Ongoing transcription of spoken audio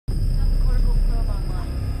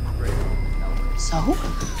So?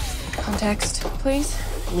 Context, please.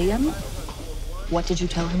 Liam, what did you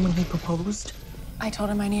tell him when he proposed? I told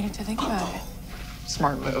him I needed to think about it.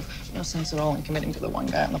 Smart move. No sense at all in committing to the one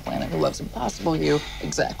guy on the planet who loves impossible you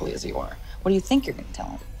exactly as you are. What do you think you're gonna tell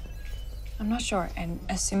him? I'm not sure, and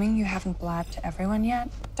assuming you haven't blabbed to everyone yet,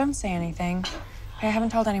 don't say anything. I haven't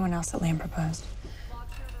told anyone else that Liam proposed.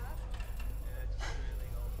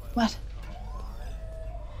 What?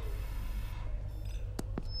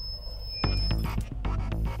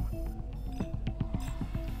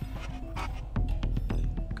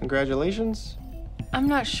 Congratulations. I'm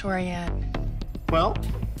not sure yet. Well,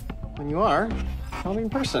 when you are, tell me in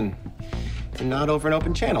person and not over an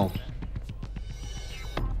open channel.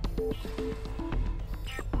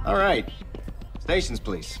 All right. Stations,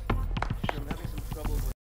 please.